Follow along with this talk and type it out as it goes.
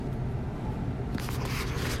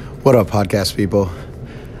What up, podcast people?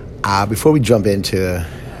 Before we jump into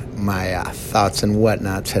my thoughts and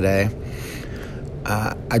whatnot today,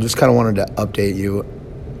 I just kind of wanted to update you.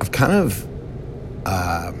 I've kind of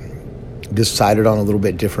decided on a little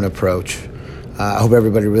bit different approach. I hope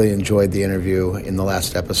everybody really enjoyed the interview in the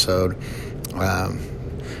last episode. I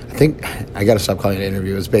think I got to stop calling it an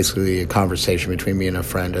interview. It's basically a conversation between me and a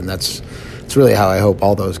friend, and it's really how I hope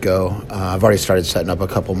all those go. I've already started setting up a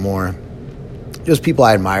couple more. Just people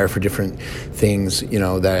I admire for different things,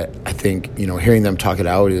 that I think, hearing them talk it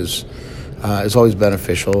out is always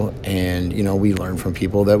beneficial. And, we learn from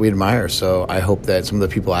people that we admire. So I hope that some of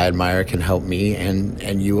the people I admire can help me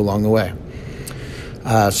and you along the way.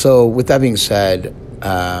 So with that being said,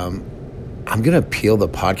 I'm going to peel the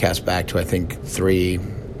podcast back to, I think,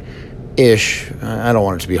 3-ish. I don't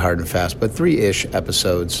want it to be hard and fast, but 3-ish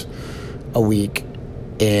episodes a week.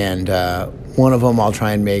 And one of them I'll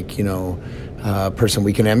try and make, person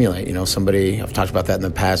we can emulate, somebody, I've talked about that in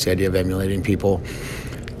the past, the idea of emulating people,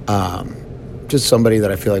 just somebody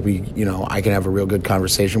that I feel like I can have a real good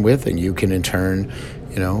conversation with, and you can in turn,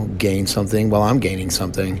 gain something while I'm gaining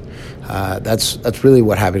something. That's really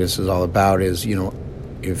what happiness is all about is,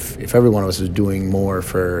 if every one of us is doing more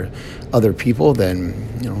for other people,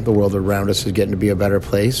 then, the world around us is getting to be a better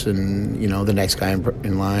place, and, the next guy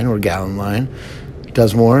in line or gal in line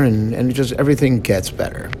does more, and it just everything gets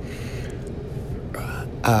better.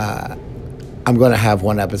 I'm going to have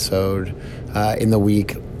one episode in the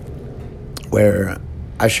week where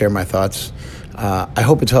I share my thoughts. I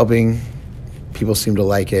hope it's helping. People seem to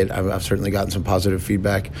like it. I've certainly gotten some positive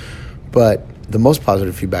feedback. But the most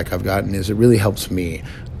positive feedback I've gotten is it really helps me.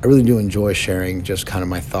 I really do enjoy sharing just kind of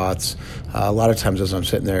my thoughts. A lot of times as I'm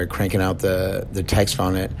sitting there cranking out the text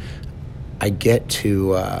on it, I get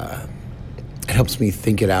to... it helps me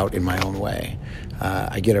think it out in my own way.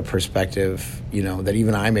 I get a perspective, that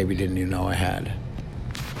even I maybe didn't even know I had.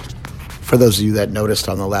 For those of you that noticed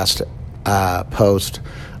on the last post,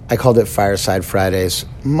 I called it Fireside Fridays,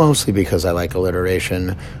 mostly because I like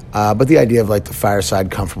alliteration. But the idea of like the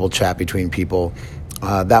fireside comfortable chat between people,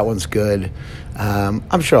 that one's good.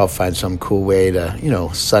 I'm sure I'll find some cool way to,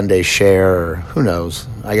 Sunday share, or who knows.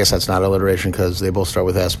 I guess that's not alliteration because they both start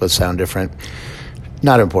with S but sound different.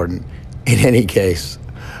 Not important. In any case,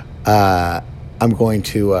 I'm going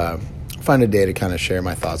to find a day to kind of share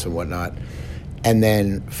my thoughts and whatnot. And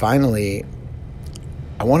then finally,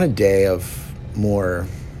 I want a day of more,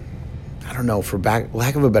 for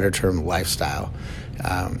lack of a better term, lifestyle.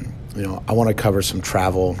 I want to cover some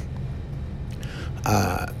travel,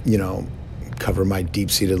 cover my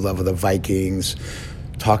deep-seated love of the Vikings,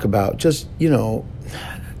 talk about just, I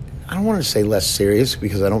don't want to say less serious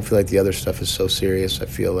because I don't feel like the other stuff is so serious. I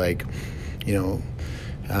feel like,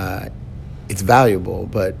 it's valuable,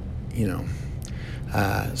 but,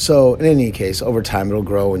 so in any case, over time it'll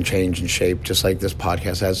grow and change and shape just like this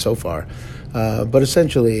podcast has so far. But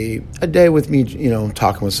essentially a day with me,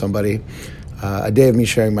 talking with somebody, a day of me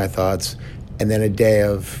sharing my thoughts, and then a day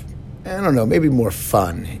of, maybe more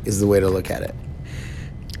fun is the way to look at it.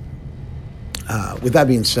 With that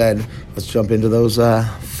being said, let's jump into those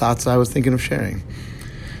thoughts I was thinking of sharing.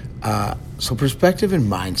 So perspective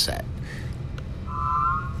and mindset.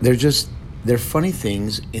 They're funny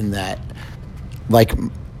things in that, like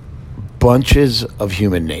bunches of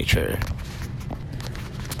human nature,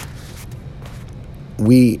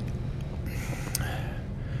 we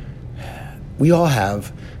all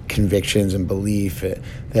have convictions and belief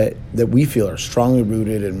that we feel are strongly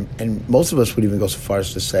rooted, and most of us would even go so far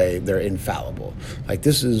as to say they're infallible. Like,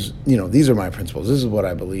 this is, these are my principles, this is what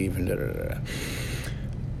I believe, and da-da-da-da.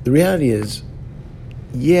 The reality is,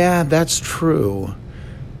 yeah, that's true,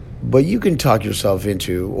 but you can talk yourself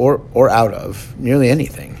into or out of nearly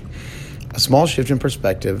anything. A small shift in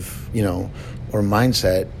perspective, or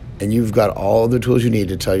mindset, and you've got all the tools you need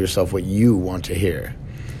to tell yourself what you want to hear.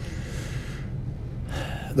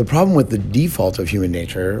 The problem with the default of human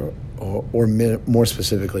nature, or more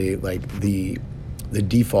specifically, like the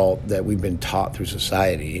default that we've been taught through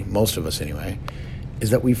society, most of us anyway,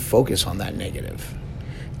 is that we focus on that negative.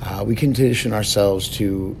 We condition ourselves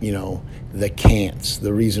to, the can'ts,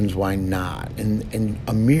 the reasons why not, and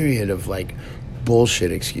a myriad of like bullshit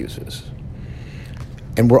excuses.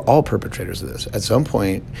 And we're all perpetrators of this. At some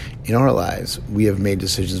point in our lives, we have made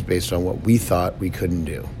decisions based on what we thought we couldn't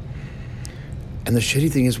do. And the shitty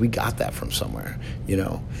thing is we got that from somewhere,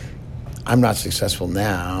 I'm not successful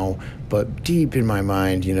now, but deep in my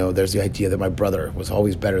mind, there's the idea that my brother was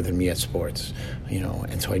always better than me at sports,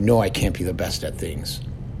 and so I know I can't be the best at things.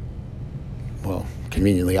 Well,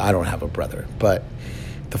 conveniently, I don't have a brother, but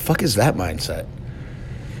the fuck is that mindset?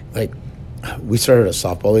 Like, we started a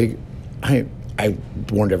softball league. I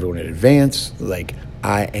warned everyone in advance, like,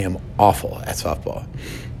 I am awful at softball.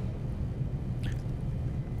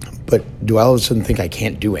 But do I all of a sudden think I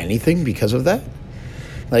can't do anything because of that?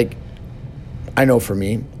 Like, I know for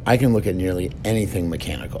me, I can look at nearly anything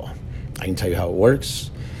mechanical. I can tell you how it works.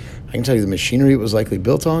 I can tell you the machinery it was likely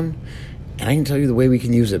built on. And I can tell you the way we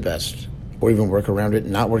can use it best, or even work around it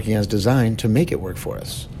not working as designed to make it work for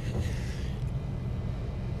us.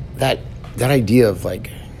 That idea of, like,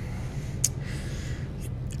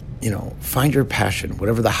 find your passion,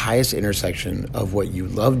 whatever the highest intersection of what you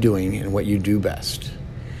love doing and what you do best.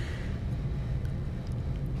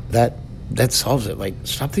 That solves it. Like,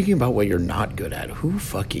 stop thinking about what you're not good at. Who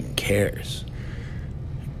fucking cares?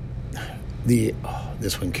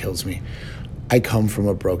 This one kills me. I come from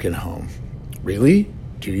a broken home. Really?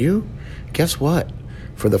 Do you? Guess what?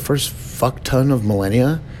 For the first fuck ton of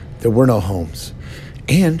millennia, there were no homes.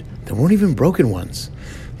 And there weren't even broken ones.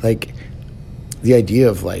 Like, the idea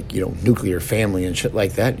of, like, nuclear family and shit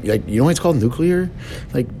like that. Like, you know why it's called nuclear?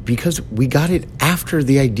 Like, because we got it after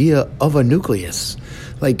the idea of a nucleus.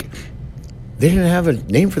 Like, they didn't have a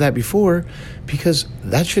name for that before because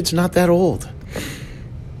that shit's not that old.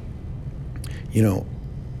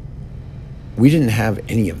 We didn't have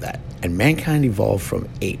any of that. And mankind evolved from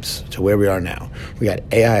apes to where we are now. We got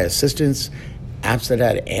AI assistants, apps that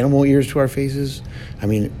add animal ears to our faces. I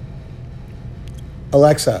mean,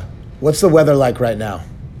 Alexa, what's the weather like right now?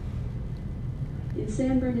 In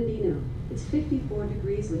San Bernardino, it's 54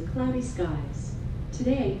 degrees with cloudy skies.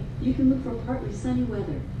 Today, you can look for partly sunny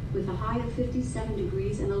weather with a high of 57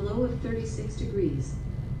 degrees and a low of 36 degrees.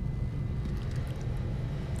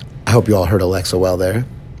 I hope you all heard Alexa well there,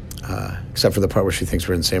 except for the part where she thinks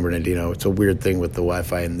we're in San Bernardino. It's a weird thing with the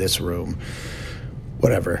Wi-Fi in this room.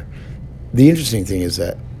 Whatever. The interesting thing is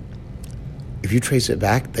that if you trace it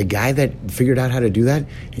back, the guy that figured out how to do that,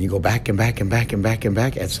 and you go back and back and back and back and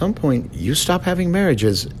back, at some point you stop having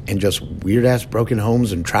marriages and just weird-ass broken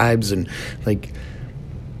homes and tribes, and, like,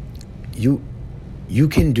 you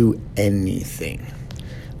can do anything.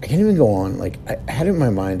 I can't even go on. Like, I had it in my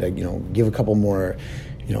mind to, give a couple more,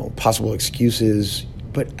 possible excuses,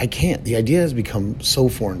 but I can't. The idea has become so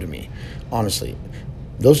foreign to me, honestly.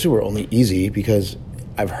 Those two are only easy because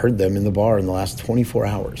I've heard them in the bar in the last 24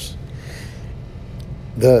 hours.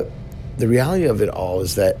 The reality of it all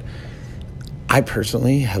is that I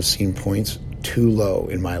personally have seen points too low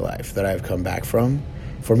in my life that I've come back from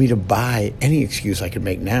for me to buy any excuse I could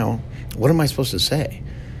make now. What am I supposed to say?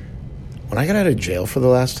 When I got out of jail for the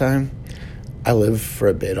last time, I lived for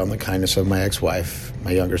a bit on the kindness of my ex-wife,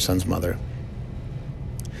 my younger son's mother.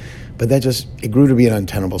 But it grew to be an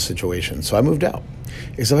untenable situation, so I moved out.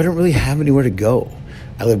 Except I didn't really have anywhere to go.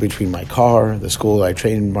 I lived between my car, the school I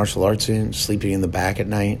trained martial arts in, sleeping in the back at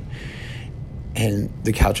night, and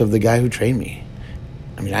the couch of the guy who trained me.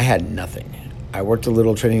 I mean, I had nothing. I worked a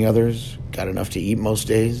little training others, got enough to eat most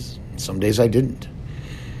days. Some days I didn't.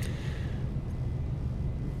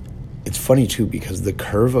 It's funny, too, because the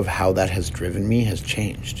curve of how that has driven me has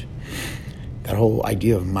changed. That whole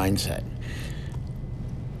idea of mindset.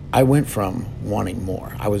 I went from wanting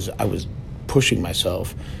more. I was pushing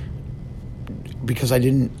myself because I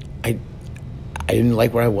didn't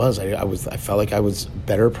like where I was. I felt like I was a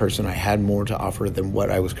better person. I had more to offer than what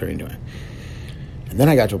I was currently doing. And then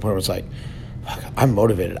I got to a point where it's like, fuck, I'm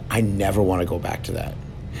motivated. I never want to go back to that.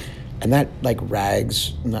 And that, like,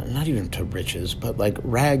 rags, not even to riches, but, like,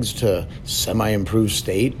 rags to semi-improved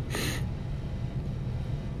state.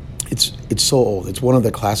 It's so old. It's one of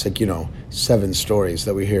the classic, 7 stories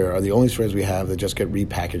that we hear are the only stories we have that just get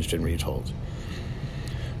repackaged and retold.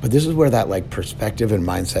 But this is where that, like, perspective and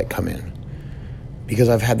mindset come in. Because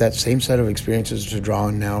I've had that same set of experiences to draw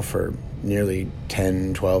on now for nearly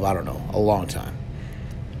 10, 12, I don't know, a long time.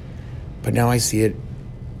 But now I see it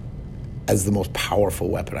as the most powerful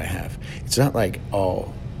weapon I have. It's not like, I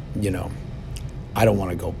don't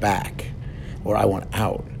want to go back or I want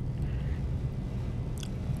out.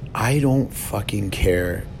 I don't fucking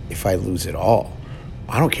care if I lose it all.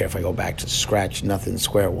 I don't care if I go back to scratch nothing,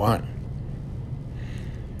 square one.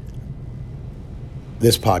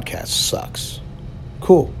 This podcast sucks.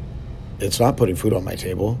 Cool. It's not putting food on my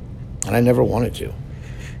table, and I never wanted to.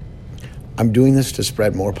 I'm doing this to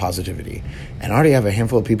spread more positivity, and I already have a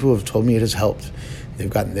handful of people who have told me it has helped. They've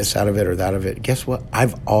gotten this out of it or that of it. Guess what?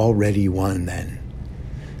 I've already won then.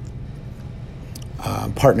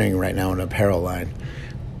 I'm partnering right now in an apparel line.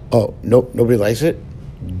 Oh, nope, nobody likes it?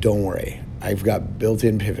 Don't worry. I've got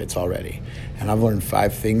built-in pivots already, and I've learned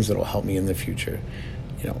 5 things that will help me in the future.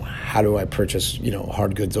 how do I purchase,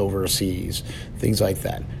 hard goods overseas, things like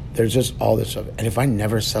that. There's just all this stuff. And if I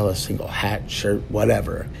never sell a single hat, shirt,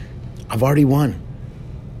 whatever, I've already won.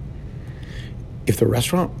 If the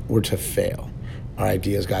restaurant were to fail, our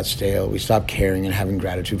ideas got stale, we stopped caring and having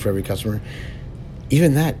gratitude for every customer,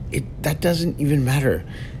 even that doesn't even matter.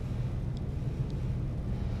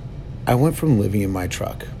 I went from living in my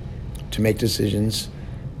truck to make decisions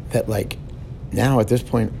that, now at this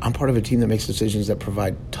point, I'm part of a team that makes decisions that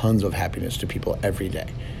provide tons of happiness to people every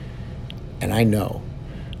day. And I know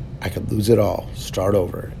I could lose it all, start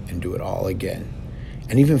over, and do it all again.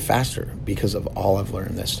 And even faster because of all I've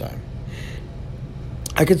learned this time.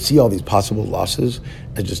 I could see all these possible losses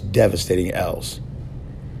as just devastating L's.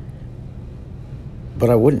 But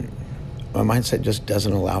I wouldn't. My mindset just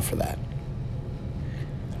doesn't allow for that.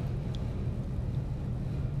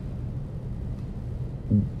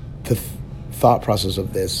 The thought process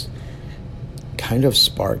of this kind of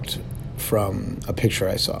sparked from a picture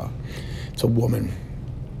I saw. It's a woman,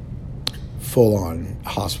 full-on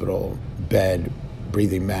hospital, bed,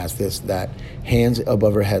 breathing mask, this, that, hands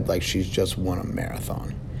above her head like she's just won a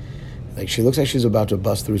marathon. She looks like she's about to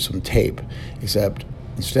bust through some tape, except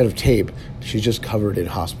instead of tape, she's just covered in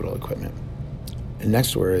hospital equipment. And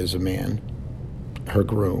next to her is a man, her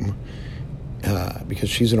groom, because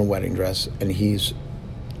she's in a wedding dress and he's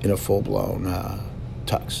in a full-blown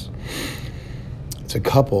tux. It's a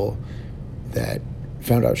couple that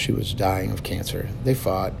found out she was dying of cancer. They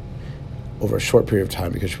fought over a short period of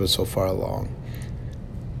time because she was so far along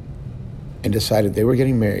and decided they were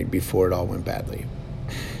getting married before it all went badly.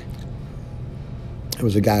 It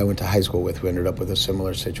was a guy I went to high school with who ended up with a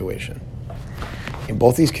similar situation. In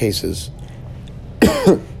both these cases,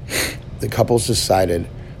 the couples decided,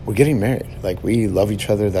 we're getting married. We love each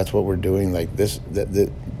other. That's what we're doing.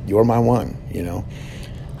 You're my one,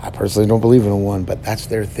 I personally don't believe in a one, but that's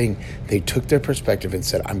their thing. They took their perspective and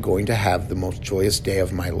said, I'm going to have the most joyous day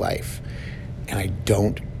of my life. And I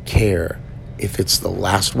don't care if it's the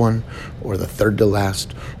last one or the third to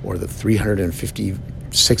last or the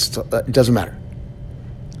 356th. It doesn't matter.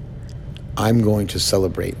 I'm going to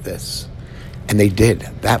celebrate this. And they did.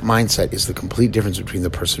 That mindset is the complete difference between the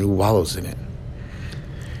person who wallows in it.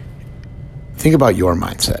 Think about your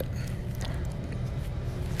mindset.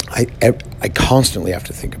 I constantly have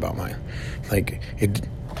to think about mine.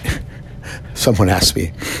 Someone asked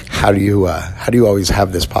me, how do you always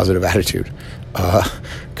have this positive attitude?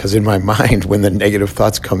 Because in my mind, when the negative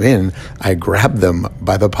thoughts come in, I grab them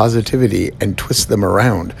by the positivity and twist them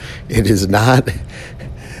around. It is not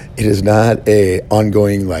a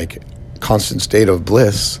ongoing constant state of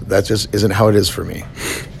bliss. That just isn't how it is for me.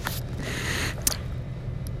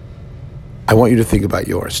 I want you to think about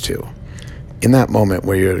yours too. In that moment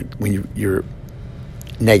where you're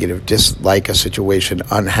negative, dislike a situation,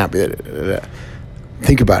 unhappy,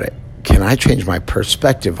 think about it. Can I change my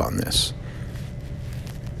perspective on this?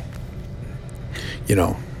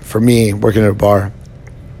 For me, working at a bar,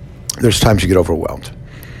 there's times you get overwhelmed.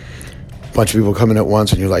 A bunch of people come in at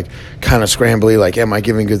once and you're kind of scrambly, am I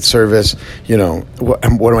giving good service? What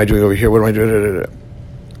am I doing over here? What am I doing?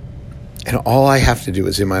 And all I have to do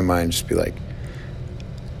is in my mind just be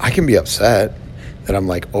I can be upset that I'm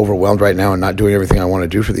overwhelmed right now and not doing everything I want to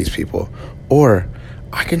do for these people. Or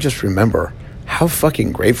I can just remember, how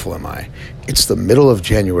fucking grateful am I? It's the middle of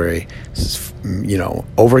January,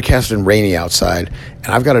 overcast and rainy outside, and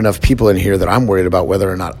I've got enough people in here that I'm worried about whether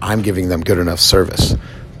or not I'm giving them good enough service.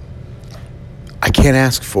 I can't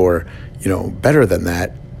ask for, better than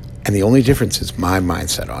that, and the only difference is my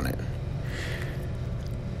mindset on it.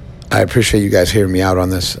 I appreciate you guys hearing me out on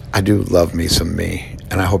this. I do love me some me,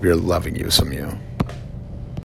 and I hope you're loving you some you.